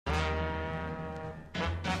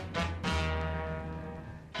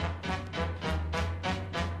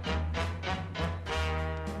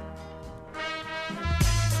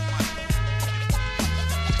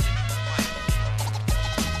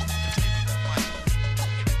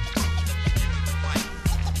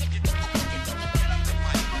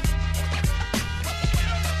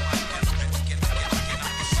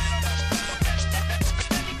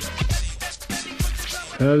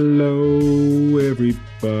Hello,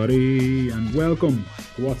 everybody, and welcome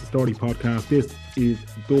to What's the Story podcast. This is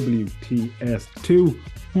WTS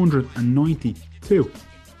 292.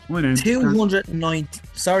 My name's 290.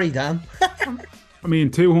 Sorry, Dan.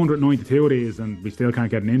 292 it is, and we still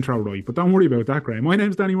can't get an intro right, but don't worry about that, Graham. My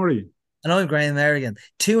name's Danny Murray. And I'm Graham Merrigan.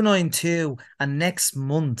 292. And next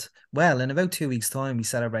month, well, in about 2 weeks' time, we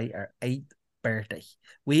celebrate our 8th birthday.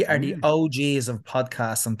 We are the OGs of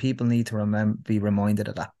podcasts, and people need to be reminded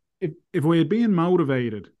of that. If I had been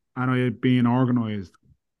motivated and I had been organised,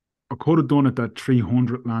 I could have done it that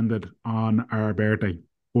 300 landed on our birthday.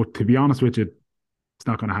 But to be honest with you, it's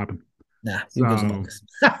not going to happen. Nah,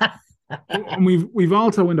 and we've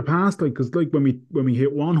also in the past, because when we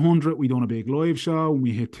hit 100, we done a big live show. When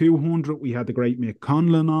we hit 200, we had the great Mick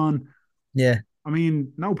Conlon on. Yeah.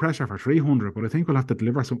 No pressure for 300, but I think we'll have to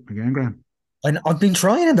deliver something again, Graham. And I've been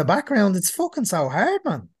trying in the background. It's fucking so hard,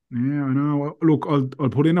 man. Yeah, I know. Look, I'll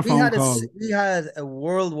put in a phone call. We had a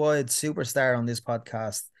worldwide superstar on this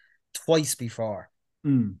podcast twice before.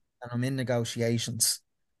 And I'm in negotiations.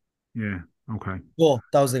 Yeah, okay. Well,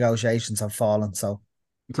 those negotiations have fallen, so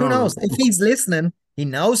who knows? If he's listening, he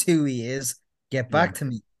knows who he is. Get back to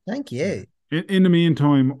me. Thank you. In the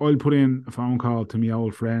meantime, I'll put in a phone call to my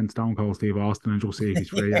old friend Stone Cold Steve Austin and just see if he's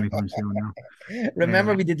free anytime soon now.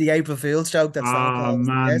 Remember we did the April Fool's joke that Stone Cold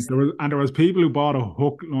man, there was people who bought a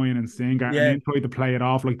hook, line and sinker and then tried to play it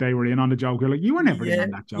off like they were in on the joke. You're like, you were never in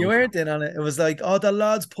on that joke. You weren't in on it. It was like, oh, the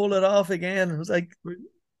lads pull it off again. It was like,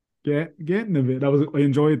 getting a bit. I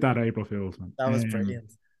enjoyed that April Fool's, man. That was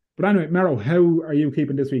brilliant. But anyway, Mero, how are you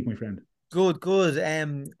keeping this week, my friend? Good.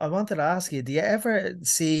 I wanted to ask you, do you ever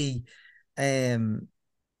see the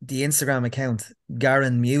Instagram account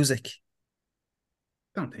Garen Music?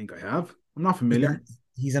 Don't think I have. I'm not familiar.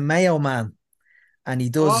 He's a Mayo man, and he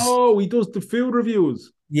does. Oh, he does the food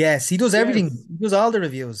reviews. Yes, he does everything. He does all the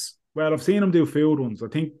reviews. Well, I've seen him do food ones. I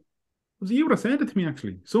think was it you that sent it to me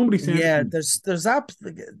actually? Somebody sent it. Yeah, there's app.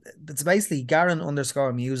 It's basically Garen_music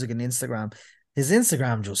on Instagram. His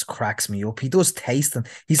Instagram just cracks me up. He does tasting.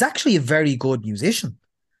 He's actually a very good musician.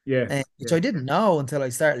 Yeah, which I didn't know until I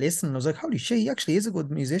started listening. I was like, holy shit, he actually is a good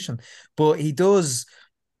musician. But he does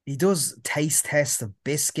taste tests of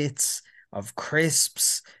biscuits, of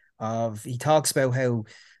crisps, he talks about how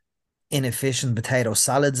inefficient potato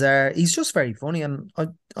salads are. He's just very funny, and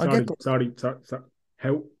sorry.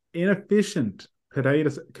 How inefficient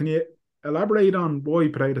potatoes? Can you elaborate on why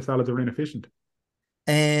potato salads are inefficient?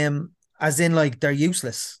 As in, like, they're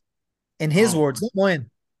useless. In his words, not mine.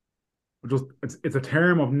 It's a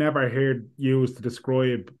term I've never heard used to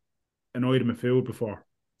describe an item of food before.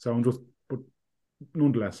 So but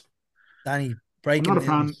nonetheless. Danny, breaking news.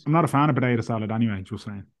 I'm not a fan of potato salad anyway, just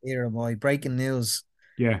saying. Neither am I. Breaking news.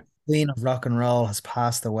 Yeah. Queen of rock and roll has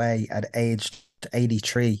passed away at age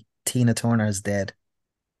 83. Tina Turner is dead.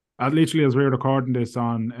 Literally, as we're recording this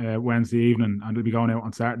on Wednesday evening, and it'll be going out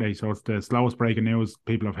on Saturday, so it's the slowest breaking news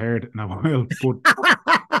people have heard in a while.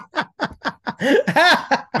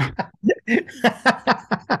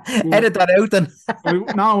 Edit that out then.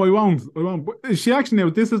 No, I won't. But she actually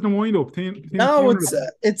now. This is the wind up. No,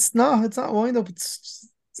 it's not. It's not wind up. It's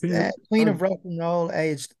Queen of rock and roll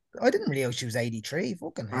aged. I didn't realize she was 83.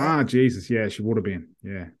 Fucking hell. Jesus, yeah, she would have been.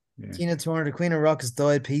 Yeah. Tina Turner, the Queen of Rock, has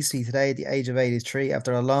died peacefully today at the age of 83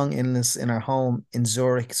 after a long illness in her home in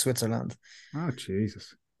Zurich, Switzerland.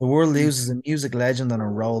 Jesus. The world loses a music legend and a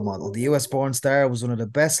role model. The US-born star was one of the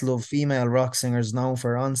best-loved female rock singers, known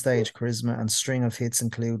for her onstage charisma and string of hits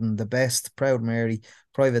including The Best, Proud Mary,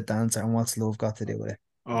 Private Dancer, and What's Love Got to Do with It?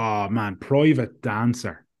 Oh, man, Private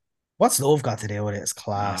Dancer. What's Love Got to Do with It? It's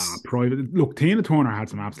class. Private. Look, Tina Turner had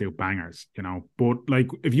some absolute bangers, but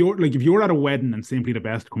if you're at a wedding and Simply the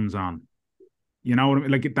Best comes on, you know what I mean?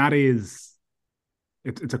 Like, that is...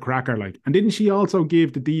 It's a cracker, like. And didn't she also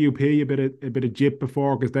give the DUP a bit of jip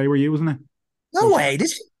before because they were using it? No way, did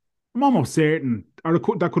she? I'm almost certain, or that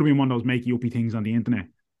could have been one of those make uppy things on the internet.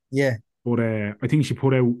 Yeah, but I think she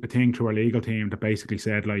put out a thing through her legal team that basically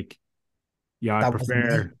said, like, yeah, I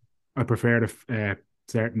prefer if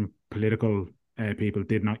certain political people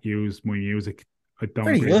did not use my music. I don't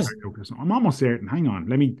agree with it. I'm almost certain. Hang on,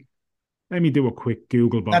 let me do a quick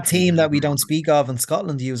Google box. That team that we don't speak of in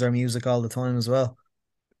Scotland use our music all the time as well.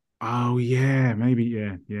 Oh yeah, maybe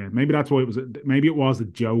maybe that's why it was. Maybe it was a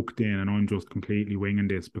joke then, and I'm just completely winging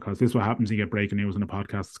this because this is what happens. You get breaking news on a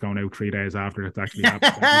podcast that's going out 3 days after it's actually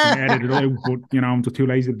happened. You can edit it out, but I'm just too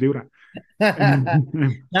lazy to do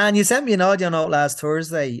that. Man, you sent me an audio note last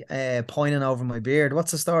Thursday, pointing over my beard.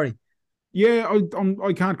 What's the story? Yeah,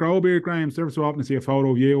 I can't grow a beard, Graham. So often I see a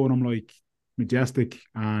photo of you, and I'm like, majestic,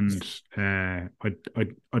 and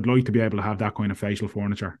I'd like to be able to have that kind of facial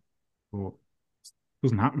furniture, but it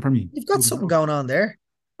doesn't happen for me. You've got something going on there.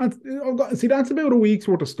 See, that's about a week's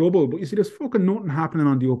worth of stubble, but you see, there's fucking nothing happening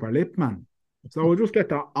on the upper lip, man. So I'll just get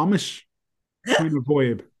that Amish kind of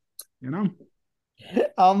vibe, you know.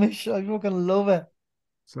 Amish, I fucking love it.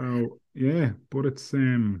 So yeah, but it's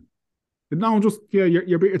no, just yeah,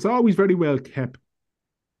 it's always very well kept.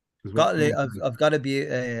 I've got to be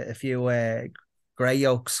a few grey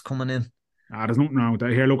yolks coming in. There's nothing wrong with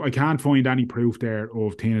that. Here, look, I can't find any proof there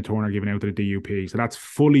of Tina Turner giving out to the DUP, so that's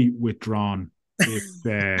fully withdrawn. If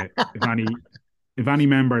any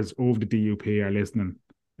members of the DUP are listening,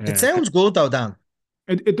 It sounds good though, Dan.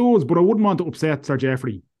 it does, but I wouldn't want to upset Sir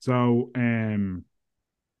Jeffrey. So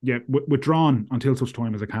yeah, withdrawn until such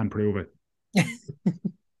time as I can prove it.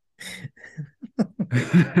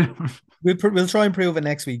 We'll try and prove it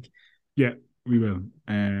next week. Yeah, we will.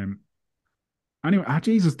 Anyway,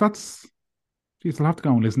 Jesus, I'll have to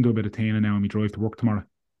go and listen to a bit of Tina now when we drive to work tomorrow.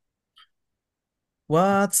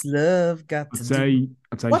 What's love got to do?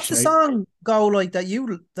 I'd say What's the song go like that you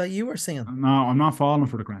were singing? No, I'm not falling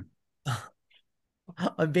for the crown.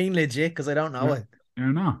 I'm being legit because I don't know it.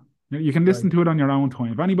 Yeah, no. You can listen to it on your own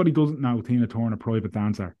time. If anybody doesn't know Tina Turner, private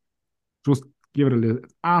dancer, just give it a listen.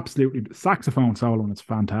 Absolutely, saxophone solo, and it's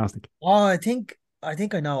fantastic. Oh, I think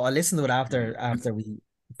I know. I'll listen to it after we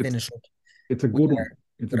finish up. It's a good one.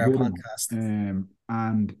 It's a good podcast. One.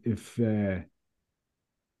 And if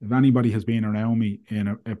anybody has been around me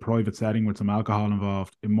in a private setting with some alcohol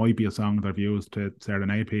involved, it might be a song that I've used to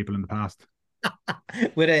serenade people in the past.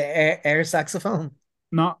 With an air saxophone?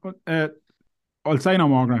 No, I'll say no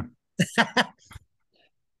more, Graham.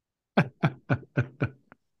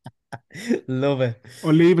 Love it.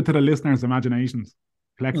 I'll leave it to the listeners' imaginations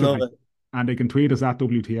collectively. Love it. And they can tweet us at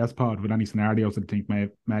WTS pod with any scenarios that they think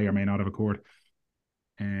may or may not have occurred.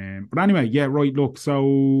 But anyway, yeah, right. Look,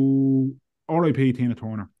 so R.I.P. Tina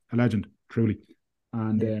Turner, a legend, truly.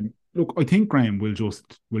 And look, I think Graham will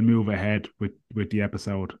move ahead with the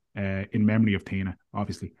episode in memory of Tina,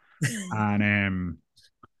 obviously. And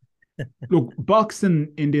look,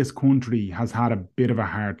 boxing in this country has had a bit of a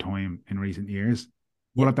hard time in recent years.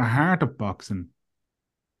 But at the heart of boxing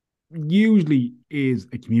usually is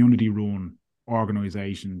a community-run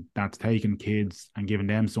organization that's taking kids and giving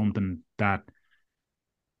them something that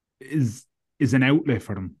is an outlet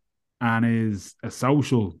for them and is a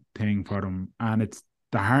social thing for them, and it's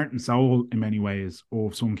the heart and soul in many ways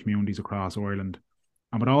of some communities across Ireland.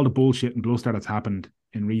 And with all the bullshit and bluster that's happened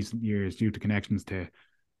in recent years due to connections to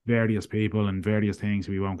various people and various things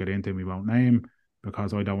we won't get into and we won't name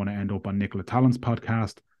because I don't want to end up on Nicola Talent's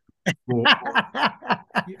podcast. But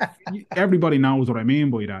everybody knows what I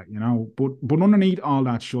mean by that, you know. But underneath all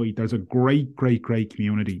that shite, there's a great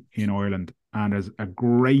community in Ireland, and there's a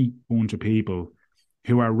great bunch of people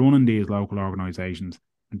who are running these local organisations,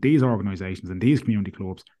 and these organisations and these community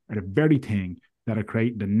clubs are the very thing that are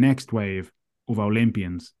creating the next wave of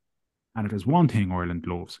Olympians. And if there's one thing Ireland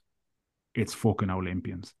loves, it's fucking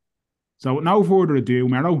Olympians. So with no further ado,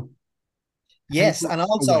 Mero. Yes, and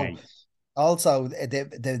also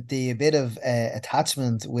the bit of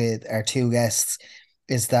attachment with our two guests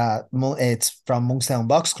is that it's from Monkstown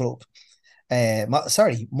Box Club.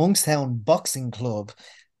 Monkstown Boxing Club.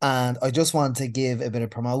 And I just want to give a bit of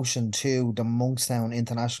promotion to the Monkstown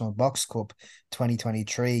International Box Cup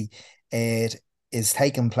 2023. It is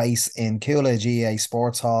taking place in Coola GA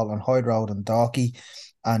Sports Hall on Hyde Road in Dalkey.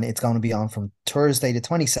 And it's going to be on from Thursday, the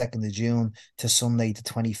 22nd of June to Sunday, the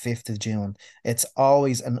 25th of June. It's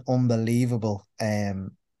always an unbelievable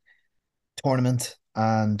tournament.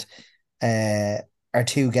 And our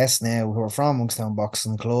two guests now who are from Monkstown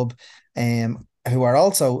Boxing Club, who are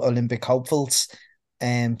also Olympic hopefuls,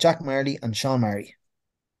 Jack Marley and Sean Marley.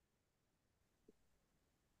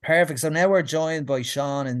 Perfect. So now we're joined by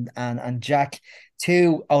Sean and Jack,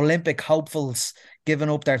 two Olympic hopefuls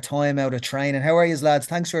giving up their time out of training. How are you, lads?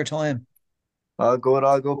 Thanks for your time. All good,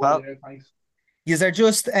 pal. Yeah, thanks. You're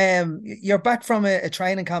just you're back from a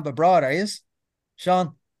training camp abroad, are you,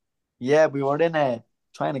 Sean? Yeah, we were in a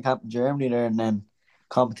training camp in Germany there, and then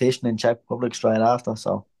competition in Czech Republic straight after.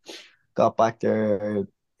 So got back there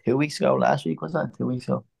 2 weeks ago. Last week was that? 2 weeks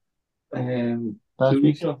ago. Last 2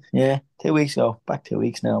 weeks ago. Yeah, 2 weeks ago. Back 2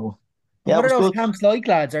 weeks now. But yeah, what are those camps like,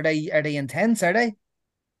 lads? Are they intense? Are they?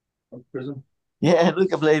 Prison. Yeah,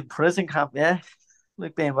 look, I played prison camp. Yeah,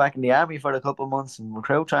 like being back in the army for a couple of months and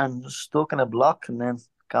recruit training, stuck in a block, and then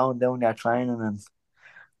going down there training and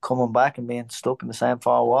coming back and being stuck in the same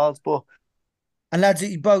four walls. But and lads,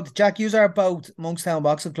 both Jack, you are both Monkstown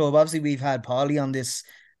Boxing Club. Obviously, we've had Paulie on this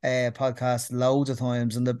podcast loads of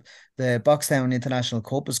times, and the Boxtown International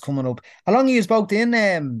Cup is coming up. How long are you both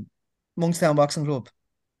in Monkstown Boxing Club?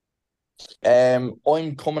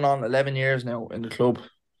 I'm coming on 11 years now in the club.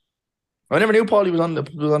 I never knew Paulie was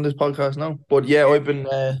on this podcast now, but yeah, I've been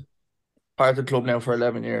part of the club now for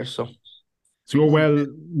 11 years. So So you're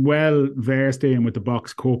well versed in with the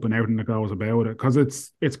box cup and everything that goes about it, because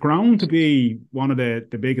it's grown to be one of the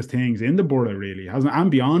biggest things in the borough, really, hasn't it? And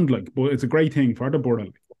beyond, like, but it's a great thing for the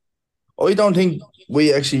borough. I don't think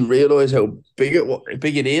we actually realise how big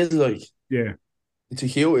it is. Like, Yeah, it's a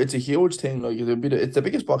huge thing. Like, it's the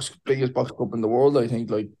biggest box club in the world. I think.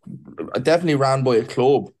 Like, definitely ran by a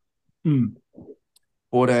club, mm.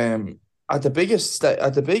 but at the biggest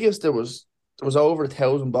there was over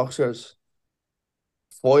 1,000 boxers,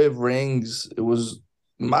 5 rings. It was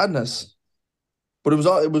madness. But it was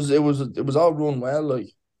all run well,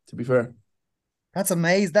 like, to be fair. That's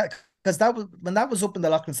amazing. That because that was when that was up in the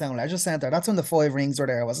Loughnstown Leisure Centre. That's when the 5 rings were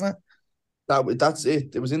there, wasn't it? That's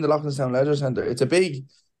it. It was in the Loughnstown Leisure Centre. It's a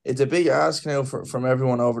big ask now from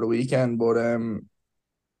everyone over the weekend, but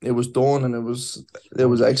it was done and it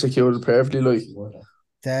was executed perfectly. Like,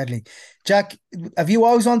 Deadly. Jack, have you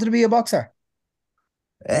always wanted to be a boxer?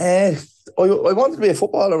 I wanted to be a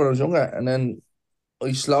footballer when I was younger, and then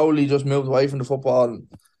I slowly just moved away from the football and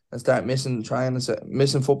started missing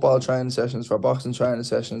football training sessions for boxing training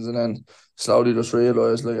sessions, and then slowly just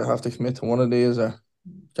realised, like, I have to commit to one of these or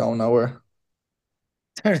go nowhere.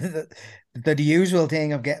 The usual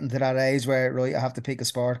thing of getting to that age where, right, I have to pick a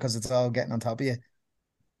sport because it's all getting on top of you.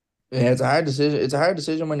 Yeah, it's a hard decision. It's a hard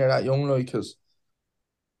decision when you're that young, like, because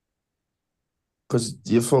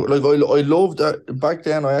like, I loved back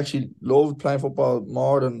then. I actually loved playing football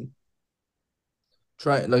more than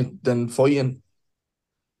fighting.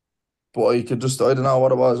 But I don't know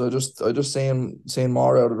what it was. I just seen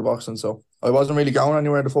more out of the boxing. So I wasn't really going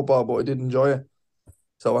anywhere in the football, but I did enjoy it.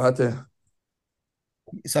 So I had to.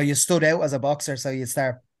 So you stood out as a boxer, so you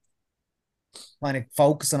start kind of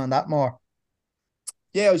focusing on that more.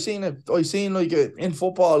 Yeah, I seen it. I seen, like, in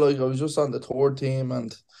football, like, I was just on the third team,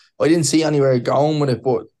 and I didn't see anywhere going with it.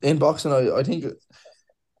 But in boxing, I think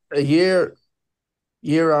a year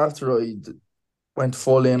after went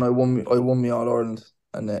full in, I won me All Ireland,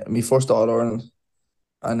 and my first All Ireland,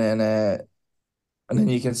 and then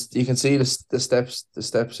you can see the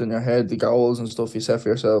steps in your head, the goals and stuff you set for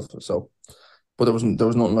yourself. So, but there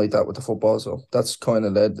was nothing like that with the football. So that's kind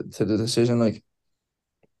of led to the decision. Like,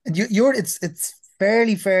 It's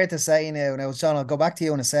fairly fair to say now, Sean, I'll go back to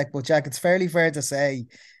you in a sec, but Jack, it's fairly fair to say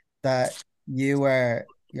that you're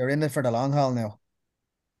in it for the long haul now.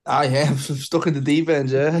 yeah, I'm stuck in the deep end.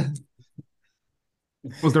 Yeah.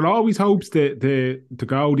 Was there always hopes to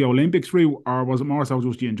go the Olympics route, or was it more so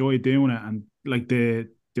just you enjoyed doing it, and like the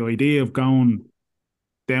idea of going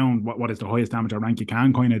down what is the highest amateur rank you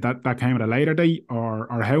can, kind of that came at a later date, or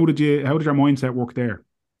how did your mindset work there?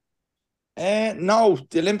 No,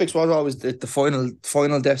 the Olympics was always the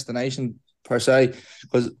final destination per se.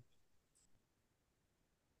 Because,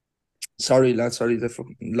 sorry, lad, sorry, the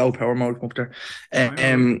fucking low power mode come up there. Oh,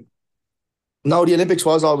 yeah, right. No, the Olympics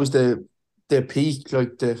was always the peak,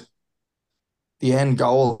 like the end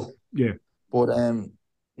goal. Yeah. But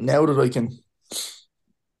now that I can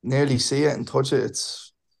nearly see it and touch it,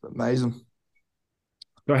 it's amazing.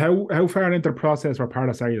 So how far into the process were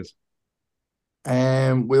Parasailes?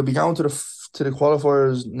 We'll be going to the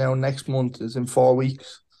qualifiers now next month. It's in 4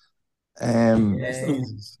 weeks.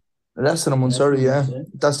 Jesus. Less than a month, sorry, yeah.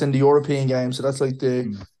 That's in the European game, so that's like the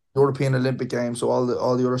Mm. European Olympic Games, so all the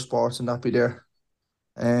other sports and that be there.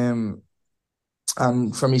 Um,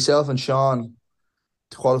 and for myself and Sean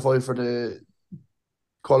to qualify for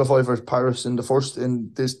Paris in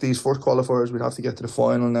these first qualifiers, we'd have to get to the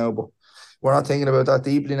final now. But we're not thinking about that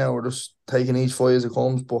deeply now. We're just taking each fight as it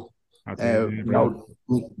comes. But That's it. Yeah, you brilliant.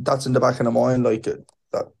 know, that's in the back of the mind, like,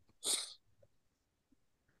 that.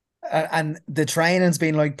 And the training's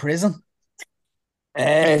been like prison.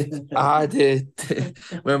 When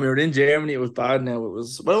we were in Germany, it was bad. Now it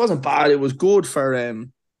wasn't bad. It was good for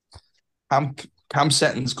camp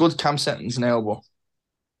settings, good camp settings now.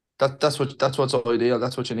 But that's what's ideal.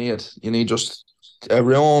 That's what you need. You need just a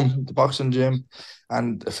room, the boxing gym,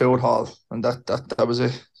 and a food hall, and that was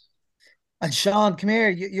it. And Sean, come here,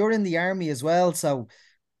 you're in the army as well. So,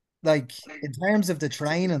 like, in terms of the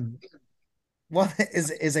training, what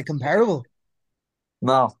is it comparable?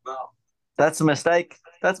 No, that's a mistake.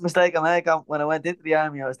 That's a mistake I made. When I went into the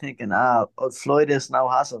army, I was thinking, I'll fly this, no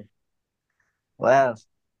hassle. Well,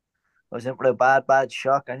 I was in for a bad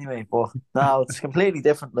shock anyway. But no, it's completely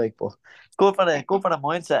different. Like, but it's good for the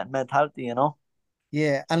mindset and mentality.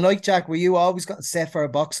 Yeah, and like Jack, were you always got set for a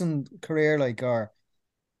boxing career, like, or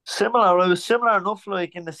Similar. I was similar enough,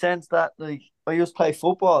 like in the sense that like I used to play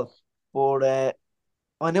football, but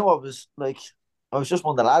I knew I was just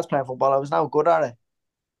one of the lads playing football. I was now good at it.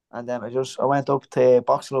 And then I went up to a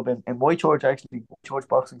boxing club in my church, actually, church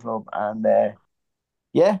boxing club, and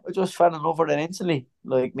yeah, I just fell in love with it instantly.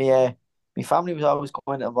 Like my family was always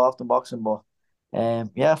kind of involved in boxing, but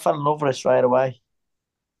yeah, I fell in love with it straight away.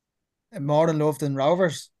 more than love than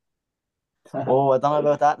Rovers? Oh, I don't know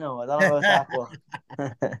about that now. I don't know about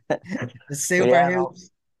that, The but super yeah, no, hoops.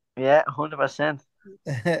 yeah, 100%.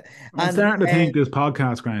 I'm And starting to think this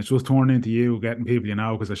podcast, Grant, just turned into you getting people you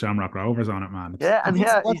know because of Shamrock Rovers on it, man. Yeah, and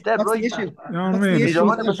yeah, he's dead what's the right. issue? You know what What's I the mean? He's It's issue? a just,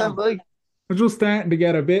 hundred percent right. it's just starting to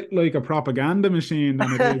get a bit like a propaganda machine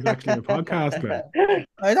than it is actually a podcast. Like,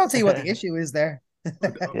 I don't see what the issue is there.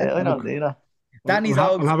 Yeah, I look, don't either. Danny's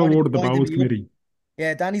I'll always have a trying to word with the wind Bows me up. committee.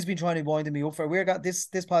 Yeah, Danny's been trying to wind me up for. We're got this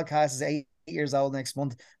podcast is 8 years old next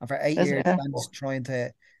month, and for 8 years, Yeah. Danny's trying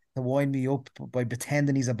to wind me up by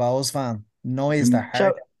pretending he's a Bows fan. Noise the And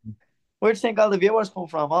heart. So, where do you think all the viewers come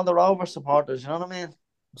from? All the Rover supporters, you know what I mean?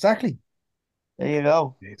 Exactly. There you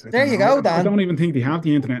go. jeez, I There don't you know. go, I Dan. don't even think they have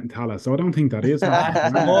the internet in Tallaght, so I don't think that is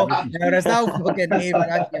happening. Oh, no, there's no fucking need for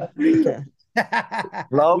that, you freak.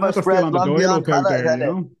 Rover Lads are still spread on the long dial beyond up out Tallaght, I there, tell you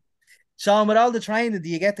you. know? Sean, with all the training, do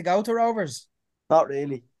you get to go to Rovers? Not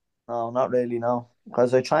really. No, not really, no.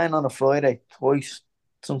 Because I train on a Friday twice,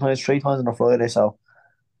 sometimes 3 times on a Friday, so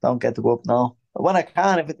don't get to go up now. But when I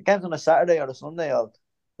can, if it comes on a Saturday or a Sunday, I'll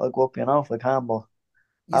go up, you know, if I can, but I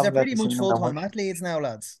You're haven't got pretty to see much them that full-time much. athletes now,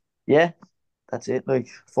 lads. Yeah, that's it, like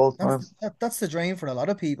full That's time. that's the dream for a lot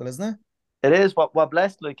of people, isn't it? It is what we're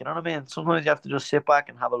blessed, like, you know what I mean? Sometimes you have to just sit back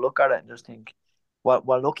and have a look at it and just think, we're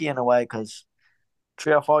lucky in a way, because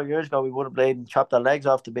 3 or 4 years ago we would have played and chopped our legs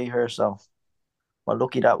off to be here, so we're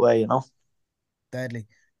lucky that way, you know. Deadly.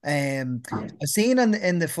 I've seen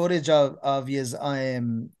in the footage of yous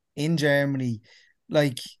in Germany,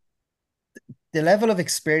 like the level of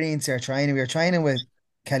experience you're training. You're training with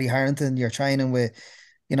Kelly Harrington. You're training with,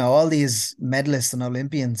 all these medalists and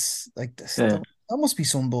Olympians. Like this, Yeah. that must be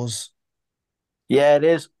some buzz. Yeah, it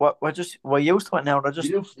is. We're used to it now.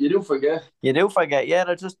 You do forget. You do forget. Yeah,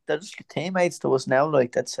 they're just teammates to us now.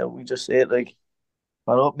 Like that's how we just say it. Like,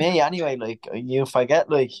 well, me anyway. Like you forget.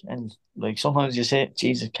 Like and like sometimes you say,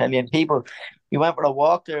 Jesus, Kelly, and people. We went for a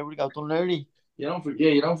walk there. We got done early. You don't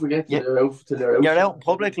forget Yeah. till they're out. You're out in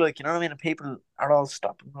public, like you know what I mean. And people are all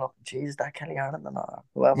stopping. Up, Jesus, that Kelly Harrington or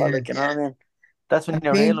whoever. Yeah. Like you know what I mean. That's when I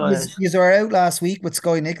you think realize. you were out last week with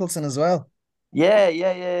Sky Nicholson as well. Yeah.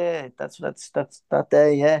 That's that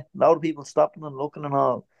day. Yeah, a lot of people stopping and looking and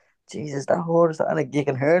all. Jesus, that horse. And like, you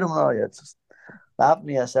can hear them and all. Yeah, it's just laughing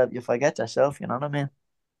to yourself. You forget yourself. You know what I mean?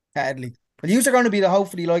 Deadly. Well, you are going to be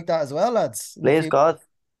hopefully like that as well, lads. In the Please future. God,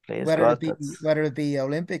 please Whether it God. be That's whether it be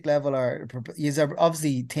Olympic level or you are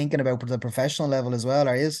obviously thinking about the professional level as well,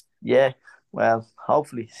 are you? yeah. Well,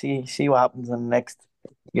 hopefully, see what happens in the next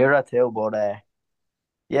year or two. But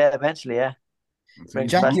yeah, eventually, yeah, bring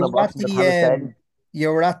Jack, professional boxing to Palace Stadium. you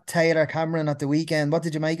were at Taylor Cameron at the weekend. What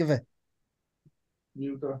did you make of it?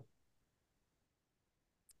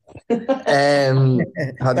 Had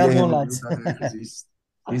to Well get him done, a lads. mute on there 'cause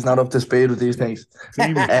he's not up to speed with these things.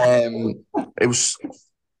 It was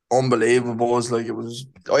unbelievable. It was like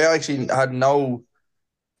I actually had no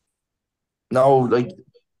like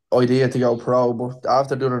idea to go pro, but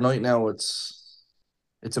after the other night now, it's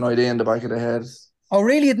an idea in the back of the head. Oh,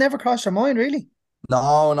 really? It never crossed your mind, really?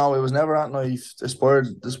 No, it was never at my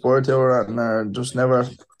the sport tour and just never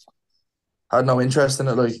had no interest in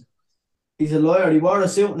it. Like He's a lawyer. He wore a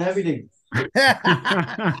suit and everything.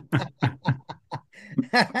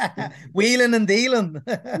 Wheeling and dealing.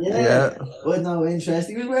 yeah, with no interest.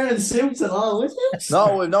 He was wearing suits and all.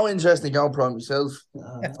 no, I've no interest in going pro myself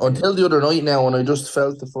until the other night now, when I just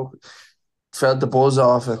felt the buzz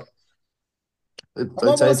off it.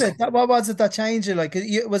 What was it? What was it that changed you? Like,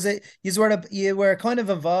 was it you were kind of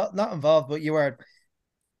involved, not involved, but you were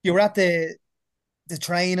at the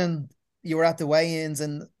training, you were at the weigh-ins,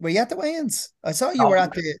 and were you at the weigh-ins? I saw you were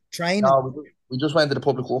at the training. No, we just went to the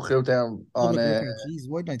public workout down on Public workout. Jeez,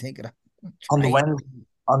 why didn't I think of that?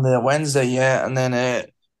 on the Wednesday, yeah, and then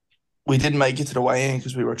we didn't make it to the weigh-in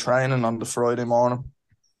because we were training on the Friday morning,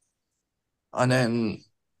 and then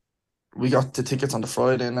we got the tickets on the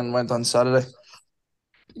Friday and then went on Saturday.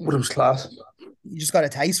 But it was class. You just got a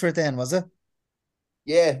taste for it then, was it?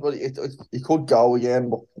 Yeah, well, it could go again,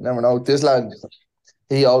 but you never know. This lad,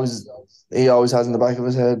 he always has in the back of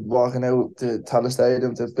his head walking out to Tallaght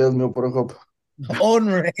Stadium to build me up with a cup.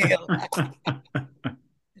 Unreal.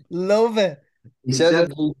 Love it. He says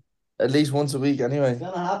it at least once a week anyway. It's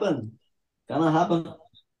gonna happen. Gonna happen.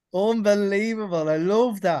 Unbelievable. I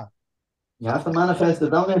love that. You have to manifest it,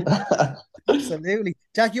 don't you? Absolutely.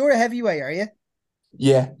 Jack, you're a heavyweight, are you?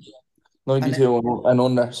 Yeah, And 92 and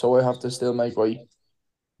under, so I have to still make weight.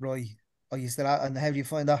 right. Oh, you still out? And how do you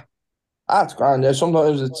find that? It's grand. Yeah,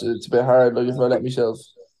 sometimes it's a bit hard, like if I let myself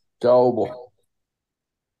go,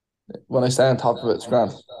 but when I stay on top of it, it's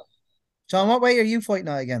grand. Sean, what weight are you fighting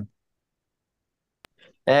at again?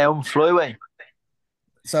 Flyweight.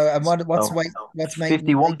 So, and what's So, weight? What's making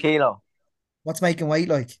 51 kilo. What's making weight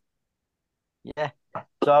like? Yeah.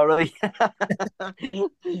 Sorry.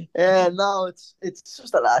 No, it's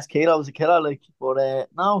just the last kilo was a killer, like, but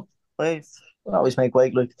no, I always make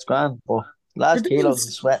weight, like, it's grand, but last kilo's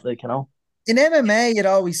a sweat, like, you know. In MMA, it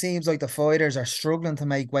always seems like the fighters are struggling to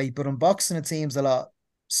make weight, but in boxing, it seems a lot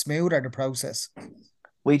smoother, the process.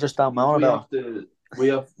 We just don't know about it.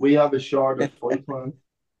 We have a shorter fight plan.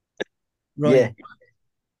 Right. Yeah.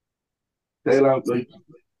 They'll have like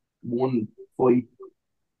one fight,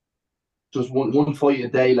 just one fight a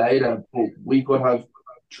day later, but we could have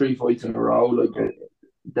 3 fights in a row, like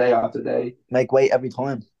day after day. Make weight every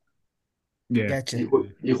time. Yeah.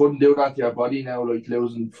 Getcha. You couldn't do that to your body now, like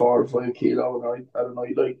losing 4 or 5 kilo a night. I don't know,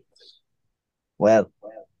 you like. Well,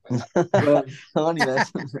 Well, only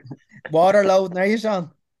listen. Water loading, are you, Sean?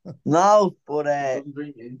 No, but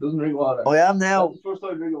he doesn't drink water. I am now. That's the first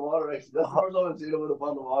time drinking water, actually. That's the first time I've seen him with a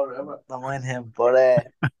bottle of water ever. Don't mind him, but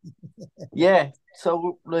yeah.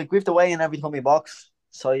 So like we have to weigh in every time we box,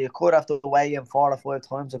 so you could have to weigh in 4 or 5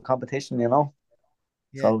 times in competition, you know.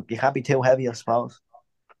 Yeah. So you can't be too heavy, I suppose.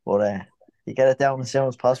 But you get it down as soon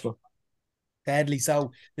as possible. Deadly.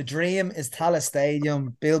 So the dream is Tallaght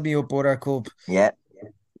Stadium. Build me up, Buttercup. Yeah,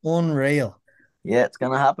 Unreal. yeah, it's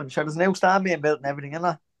gonna happen. Sure, there's a new stand being built and everything, isn't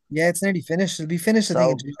it? Yeah, it's nearly finished. It'll be finished, I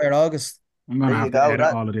think, in July or August. I'm gonna There you have to go, edit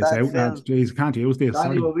that- all of this that out, lads. film- Jeez, I can't use this. Danny,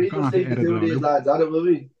 Sorry. will we I'm gonna just have to take the edit two it of all these out. lads? That will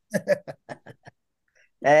we?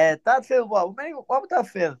 That film, what would that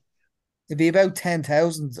film? It'd be about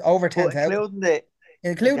 10,000, over But 10,000. including the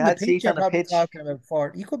Including the had pitch, seats you're on the probably pitch. talking about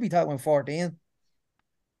 4. You could be talking about 14.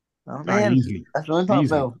 Oh man, Easily. that's what I'm talking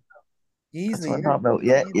Easily. about. That's Easily. what I'm talking about.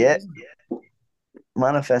 Yeah, yeah.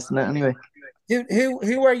 Manifesting it anyway.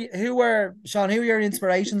 Who are Sean, who are your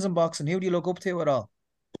inspirations in boxing? Who do you look up to at all?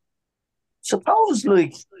 Suppose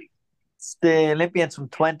like it's the Olympians from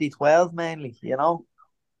 2012 mainly, you know.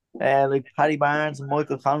 Like Paddy Barnes and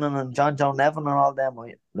Michael Conlan and John Joe Nevin and all them.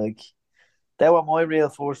 Like they were my real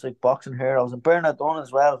first like boxing heroes, and Bernard Dunn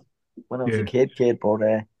as well when I was a kid.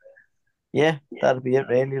 But yeah, that'd be it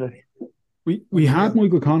really. Like We had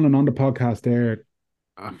Michael Conlan on the podcast there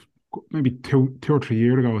maybe two or 3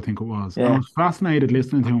 years ago, I think it was. And I Yeah. was fascinated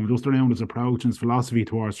listening to him just around his approach and his philosophy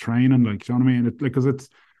towards training. Like, do you know what I mean? Because it's,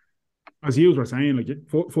 as you were saying, like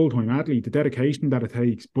full-time athlete, the dedication that it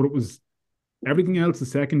takes, but it was everything else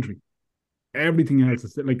is secondary. Everything else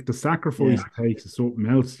is like the sacrifice it takes is something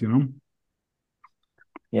else, you know?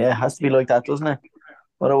 yeah, it has to be like that, doesn't it?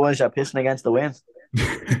 Otherwise, you're pissing against the wind.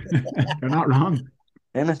 You're not wrong.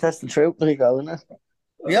 Isn't it? That's the truth. There you go, isn't it?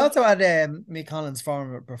 We also had Mick Collins'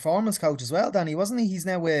 former performance coach as well, Danny, wasn't he? He's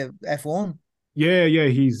now with F1. Yeah,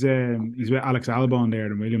 he's with Alex Albon there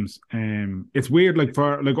in Williams. It's weird, like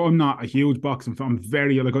I'm not a huge boxing fan. I'm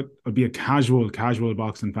very like I'd be a casual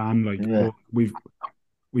boxing fan. Like but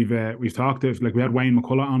we've talked to, like, we had Wayne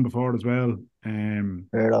McCullough on before as well.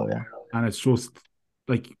 Weirdo, yeah. And it's just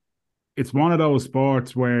like it's one of those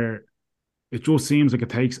sports where it just seems like it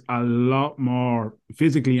takes a lot more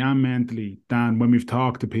physically and mentally than when we've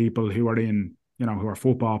talked to people who are in, you know, who are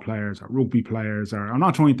football players or rugby players. Or I'm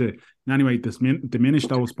not trying to in any way diminish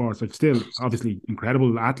those sports. Like, still, obviously,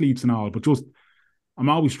 incredible athletes and all, but just I'm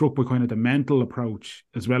always struck by kind of the mental approach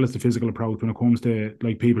as well as the physical approach when it comes to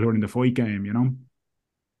like people who are in the fight game, you know.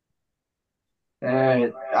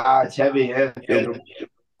 It's heavy, yeah.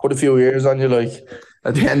 Put a few years on you, like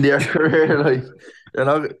at the end of your career, like you're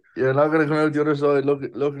not gonna come out the other side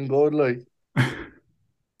looking good, like.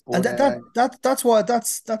 And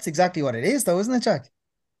that's exactly what it is, though, isn't it, Jack?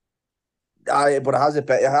 But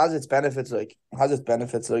it has its benefits,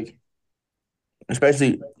 like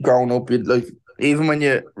especially growing up, like even when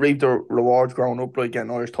you reap the rewards growing up, like getting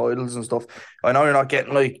Irish titles and stuff. I know you're not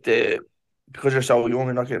getting like because you're so young,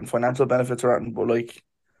 you're not getting financial benefits or anything, but like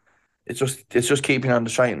it's just keeping you on the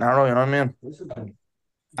straight and narrow, you know what I mean?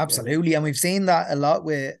 Absolutely, and we've seen that a lot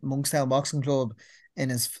with Monkstown Boxing Club in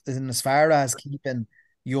as far as keeping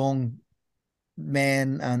young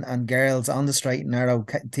men and girls on the straight and narrow,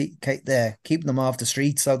 keeping them off the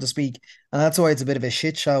streets, so to speak. And that's why it's a bit of a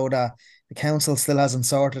shit show that the council still hasn't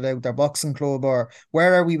sorted out their boxing club. Or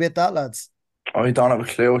where are we with that, lads? I don't have a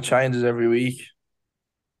clue. It changes every week.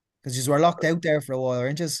 Because you were locked out there for a while,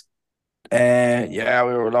 aren't you? Yeah,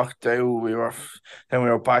 we were locked out. Then we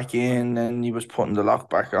were back in, and he was putting the lock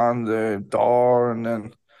back on the door, and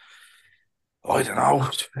then I don't know.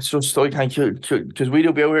 It's just I can't because we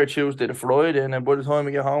do be out here Tuesday to Friday, and then by the time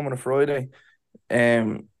we get home on a Friday,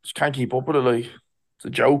 just can't keep up with it. Like it's a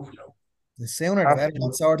joke. The sooner the better. Absolute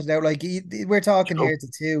That's sorted out. Like we're talking joke. here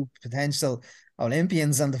to two potential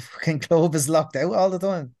Olympians, and the fucking club is locked out all the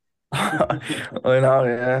time. I know,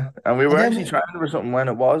 yeah. And we And were then actually trying for something when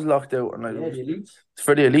it was locked out, and like, it's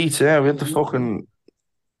for the elites. Yeah, we had to fucking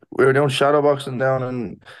we were doing shadow boxing down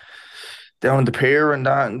in the pier and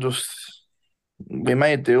that, and just we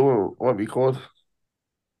made do with what we could.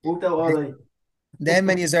 then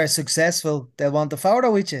when you are successful, they'll want the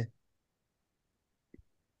photo with you.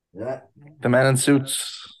 The men in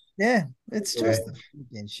suits. Yeah, it's just a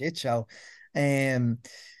fucking shit show. Um,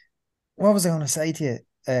 what was I going to say to you,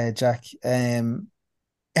 Jack?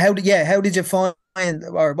 How did you find,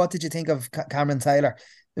 or what did you think of Cameron Taylor?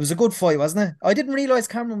 It was a good fight, wasn't it? I didn't realize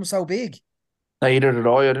Cameron was so big. Neither did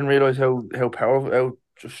I. I didn't realize how powerful, how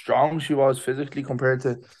just strong she was physically compared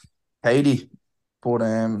to Heidi. But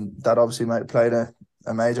that obviously might played a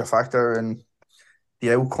major factor in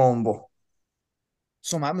the outcome. But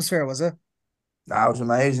Some atmosphere, was it? that was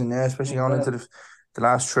amazing, yeah, especially going into the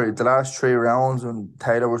last three rounds when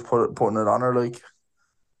Taylor was putting it on her like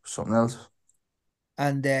something else.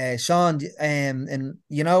 And Sean, and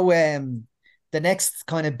the next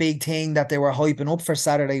kind of big thing that they were hyping up for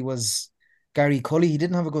Saturday was Gary Cully. He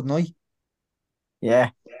didn't have a good night. Yeah,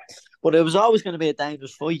 but it was always going to be a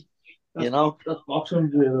dangerous fight. That's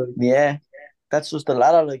boxing, really. Yeah, that's just the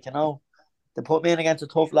ladder, they put me in against a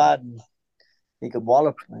tough lad, and he could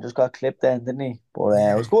wallop and just got clipped then, didn't he? But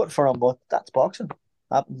it was good for him, but that's boxing.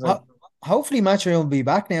 Happens. Hopefully Matchroom will be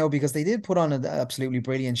back now, because they did put on an absolutely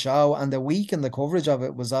brilliant show, and the week and the coverage of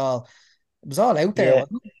it was all out there,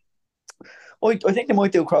 wasn't it? I think they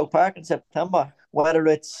might do Croke Park in September, whether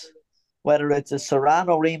it's a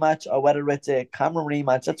Serrano rematch or whether it's a Cameron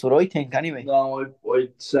rematch. That's what I think anyway. No,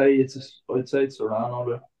 I'd say it's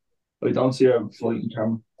Serrano. But I don't see her fighting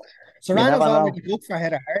Cameron. Serrano's already booked for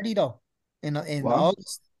Heather Hardy though, in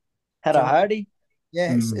August. Heather Hardy?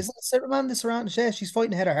 Yeah, isn't it Amanda Serrano? Yeah, she's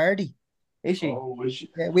fighting Heather Hardy. Is she? Oh, is she?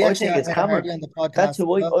 Yeah, we actually have Heather Hardy on the podcast. That's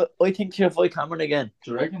who I think she'll fight Cameron again.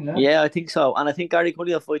 Do you reckon? Yeah. Yeah, I think so. And I think Gary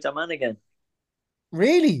Cully will fight a man again.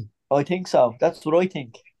 Really? I think so. That's what I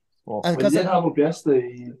think. And I because did have up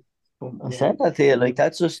yesterday. I said that to you.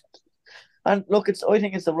 That's just. And look, I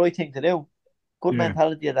think it's the right thing to do. Good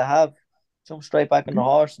mentality to have. Jump straight back on the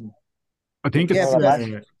horse. And I think it's.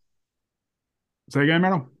 Say again,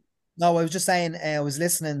 Mero? No, I was just saying, I was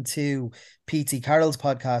listening to P.T. Carroll's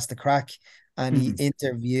podcast, The Crack, and he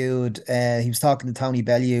interviewed, he was talking to Tony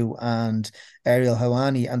Bellew and Ariel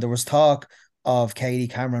Helwani, and there was talk of Katie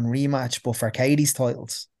Cameron rematch, but for Katie's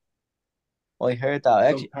titles. I heard that.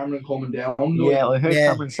 Actually, Cameron coming down. Yeah, I heard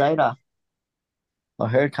Cameron say that.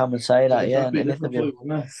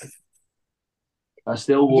 I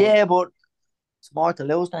still would. Yeah, but it's more to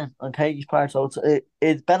lose then on Katie's part. So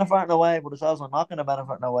it's benefiting in a way, but it's also not going to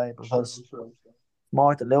benefit in a way because it's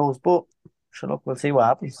more to lose. But sure, look, we'll see what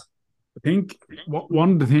happens. I think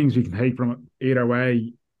one of the things we can take from it either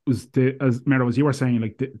way was as Mero, as you were saying,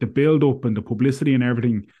 like the build up and the publicity and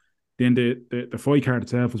everything. Then the fight card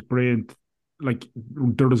itself was brilliant. Like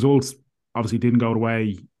the results obviously didn't go the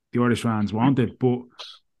way the Irish fans wanted, but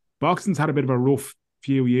boxing's had a bit of a rough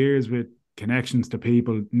few years with connections to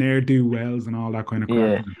people, ne'er-do-wells and all that kind of crap.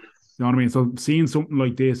 Yeah. You know what I mean? So seeing something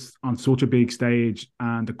like this on such a big stage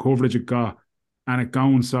and the coverage it got and it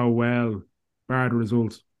going so well, bar the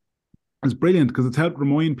results, it's brilliant because it's helped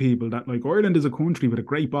remind people that like Ireland is a country with a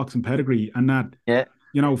great boxing pedigree, and that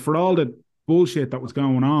for all the bullshit that was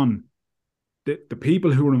going on, the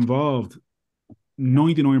people who were involved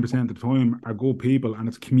 99% of the time are good people, and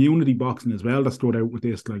it's community boxing as well that stood out with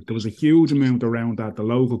this. Like there was a huge amount around that, the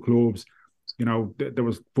local clubs, there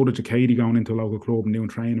was footage of Katie going into a local club and doing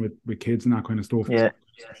training with kids and that kind of stuff. Yeah.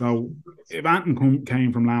 So if anything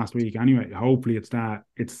came from last week anyway, hopefully it's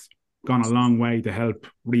gone a long way to help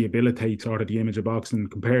rehabilitate sort of the image of boxing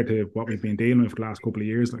compared to what we've been dealing with for the last couple of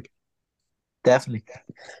years. Like definitely,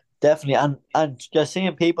 and just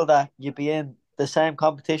seeing people that you be in the same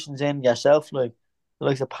competitions in yourself, like the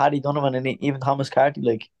likes of Paddy Donovan and even Thomas Carty,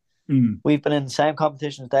 like we've been in the same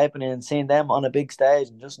competitions they've been in, and seeing them on a big stage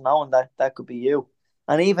and just knowing that could be you.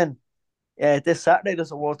 And even this Saturday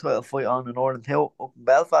there's a world title fight on in Northern Hill up in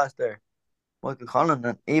Belfast there, Michael Conlon,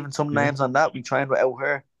 and even some names on that we trained with out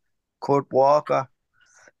here, Kurt Walker,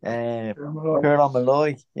 Kieran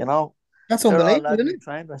Malloy, That's They're all unbelievable, lads isn't we it?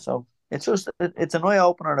 trained with. So it's an eye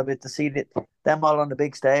opener a bit to see them all on the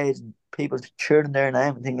big stage and people cheering their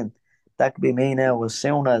name and thinking that could be me now as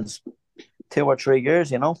soon as 2 or 3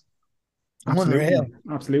 years. Absolutely, Unreal.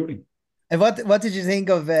 absolutely. And what did you think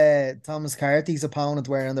of Thomas Carty's opponent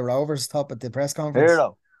wearing the Rovers top at the press conference?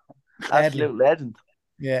 Hero, Deadly. absolute legend.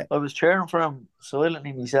 Yeah. I was cheering for him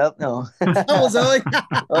silently myself now. That was I.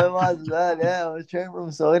 I was as well, yeah. I was cheering for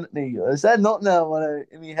him silently. I said nothing now when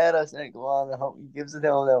in my head I said, go on, I hope he gives it to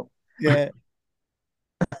him now. Yeah.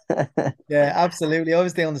 Yeah, absolutely. I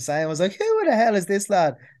was doing the same. I was like, who the hell is this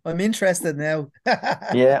lad? I'm interested now.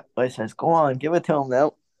 Yeah, I says, go on, give it to him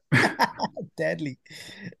now. Deadly.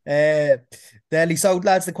 Deadly. So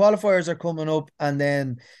lads, the qualifiers are coming up, and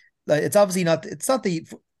then like it's not the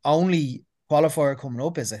only qualifier coming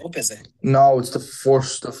up, is it? No, it's the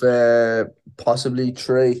first of possibly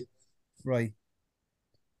 3. Right.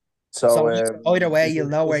 So So either way, you'll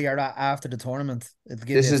know where you're at after the tournament. It'll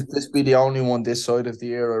give you this be the only one this side of the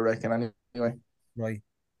year, I reckon. Anyway, right.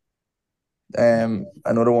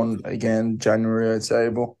 another one again January, I'd say,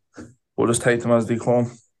 but we'll just take them as they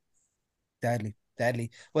come. Deadly, deadly.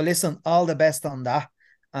 Well, listen, all the best on that,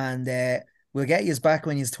 and we'll get you back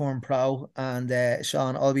when you turn pro. And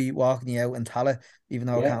Sean, I'll be walking you out in Tala, even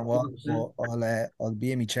though I can't walk, but I'll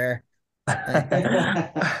be in my chair.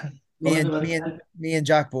 Me and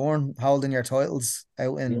Jack Bourne holding your titles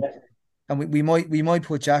out in, and we might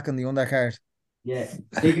put Jack on the undercard. Yeah,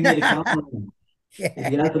 sticking me the camera.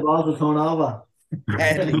 If you have the balls to turn over.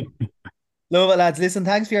 Deadly. Love it, lads. Listen,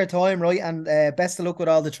 thanks for your time, right? And best of luck with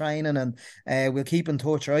all the training, and we'll keep in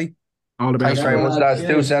touch, right? All the Thanks best. very much, lads.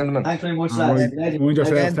 Do sentiment. Thanks very much, All lads. right. Mind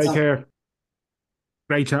yourself. Again, Take care.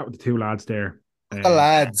 Great chat with the two lads there. the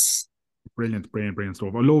lads. Brilliant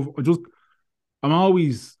stuff. I'm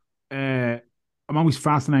always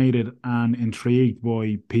fascinated and intrigued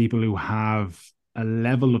by people who have a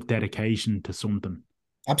level of dedication to something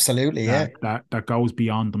Absolutely, yeah. that goes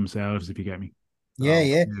beyond themselves, if you get me.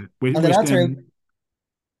 Yeah. Wish And the lads are out, them,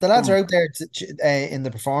 the lads are out there in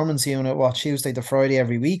the performance unit, Tuesday to Friday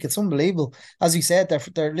every week. It's unbelievable. As you said,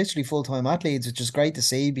 they're literally full-time athletes, which is great to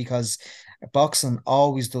see because boxing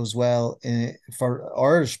always does well. For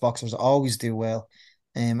Irish boxers, always do well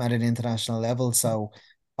at an international level. So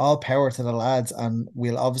all power to the lads, and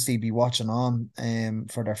we'll obviously be watching on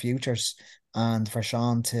for their futures and for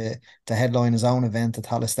Sean to headline his own event at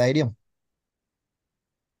Tallaght Stadium.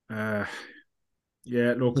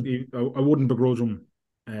 yeah, look, I wouldn't begrudge him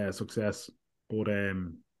success, but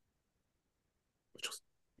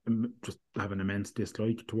just have an immense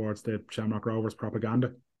dislike towards the Shamrock Rovers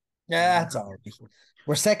propaganda. Yeah, that's all right.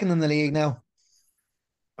 We're second in the league now.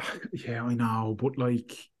 Yeah, I know, but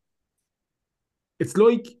it's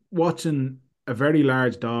like watching a very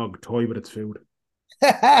large dog toy with its food.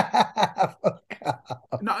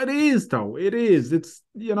 No, it is though. It is. It's,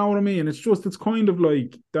 you know what I mean. It's kind of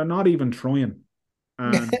like they're not even trying,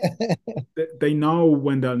 and they know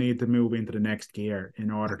when they'll need to move into the next gear in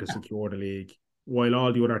order to secure the league, while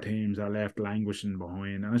all the other teams are left languishing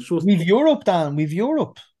behind. And it's just We've Europe, Dan. We've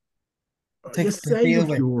Europe. You say of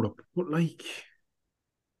Europe, but get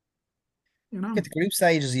the group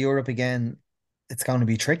stages of Europe again. It's going to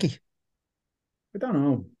be tricky. I don't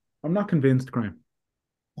know. I'm not convinced, Graham.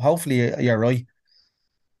 Hopefully, you're right.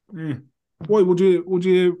 Yeah. Why would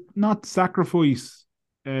you not sacrifice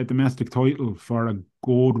a domestic title for a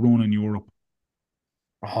good run in Europe?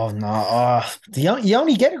 Oh no! You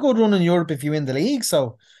only get a good run in Europe if you win the league.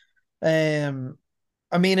 So, I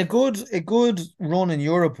mean, a good run in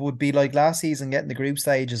Europe would be like last season, getting the group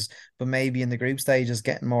stages, but maybe in the group stages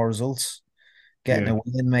getting more results, getting a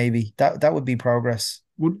win. Maybe that would be progress.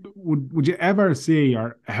 Would you ever see,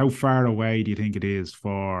 or how far away do you think it is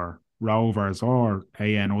for Rovers or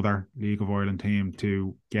other League of Ireland team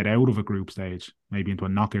to get out of a group stage, maybe into a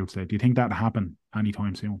knockout stage? Do you think that'd happen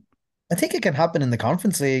anytime soon? I think it can happen in the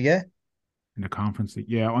Conference League, yeah. In the Conference League,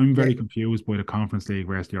 yeah, I'm very confused by the Conference League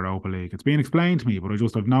versus the Europa League. It's been explained to me, but I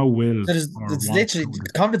just have no will. So it's literally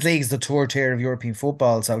the Conference League is the third tier of European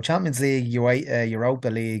football. So Champions League, Europa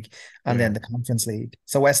League, and then the Conference League.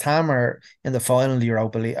 So West Ham are in the final of the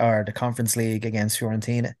Europa League or the Conference League against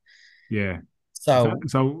Fiorentina. Yeah. So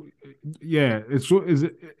yeah,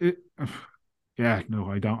 yeah,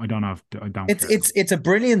 no, I don't have. I don't. It's a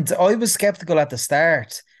brilliant. I was skeptical at the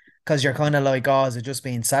start because you're kind of like, oh, is it just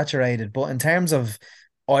being saturated? But in terms of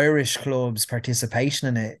Irish clubs' participation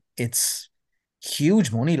in it, it's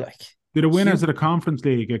huge money. Like, did the winners of the Conference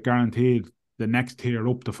League get guaranteed the next tier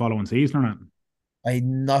up the following season or not?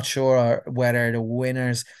 I'm not sure whether the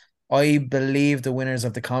winners. I believe the winners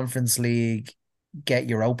of the Conference League get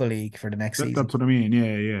Europa League for the next season. That's what I mean.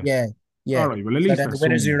 Yeah. Yeah. All right, well, at So least then the there's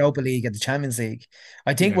winners of some. Europa League and the Champions League.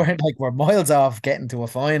 I think Yeah. we're miles off getting to a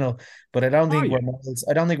final, but I don't Oh, think yeah.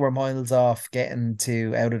 we're miles off getting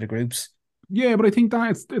to out of the groups. Yeah, but I think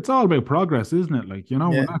that it's all about progress, isn't it? Like,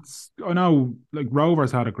 and Yeah. I know like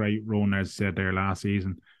Rovers had a great run, as I said there last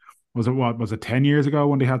season. Was it 10 years ago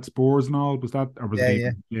when they had Spurs and all? Was that, or was it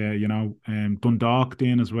Yeah, yeah, even, yeah, Dundalk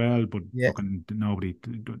then as well, but yeah. fucking nobody,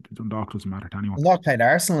 Dundalk doesn't matter to anyone, Well, not played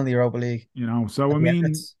Arsenal in the Europa League so at I the mean,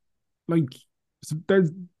 Emirates. like, so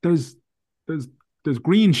there's, there's, there's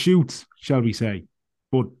green shoots, shall we say,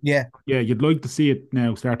 but Yeah, yeah, you'd like to see it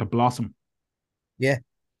now start to blossom. yeah,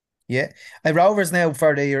 yeah. Rovers now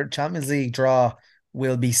for the Champions League draw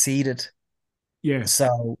will be seeded, Yeah,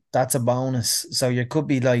 so that's a bonus. So you could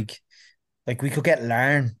be like we could get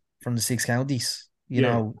Larne from the six counties,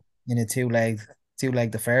 yeah, in a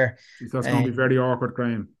two-legged affair. that's going to be Um, very awkward,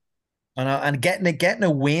 Graham. and getting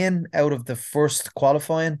a win out of the first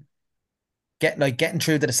qualifying, getting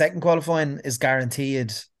through to the second qualifying is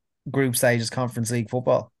guaranteed group stages Conference League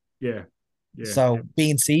football. Yeah, yeah, So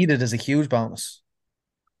being seeded is a huge bonus.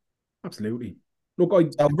 absolutely. Look, I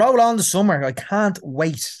So roll on the summer. I can't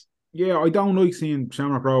wait. Yeah, I don't like seeing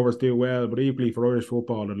Shamrock Rovers do well, but equally for Irish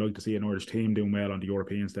football, I'd like to see an Irish team doing well on the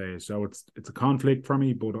European stage. So it's a conflict for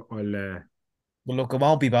me, but I'll Well, look, it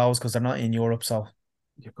won't be Bows because they're not in Europe. So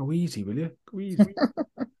yeah, go easy, will you? Go easy.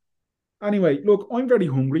 Anyway, look, I'm very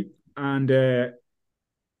hungry, and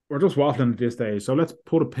we're just waffling at this stage. So let's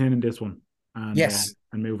put a pin in this one yes,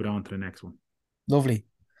 and move it on to the next one. lovely.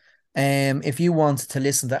 If you want to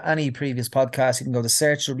listen to any previous podcast, you can go to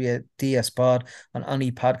search WTS Pod on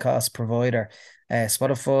any podcast provider,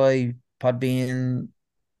 Spotify, Podbean,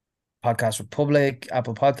 Podcast Republic,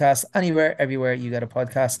 Apple Podcasts, anywhere, everywhere you get a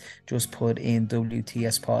podcast, just put in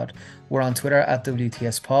WTS Pod. We're on Twitter at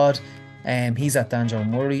WTS Pod. He's at Danjo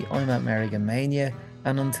Murray. I'm at Merrigan Mania.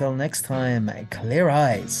 And until next time, clear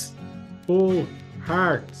eyes. Full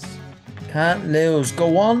hearts. Can't lose.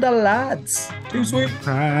 Go on, the lads. Too sweet.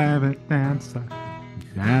 Private dancer.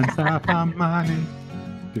 Dance off our money.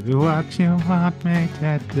 Do what you want me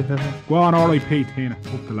to do. Go on, R.I.P. Tina.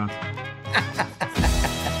 Up the lads.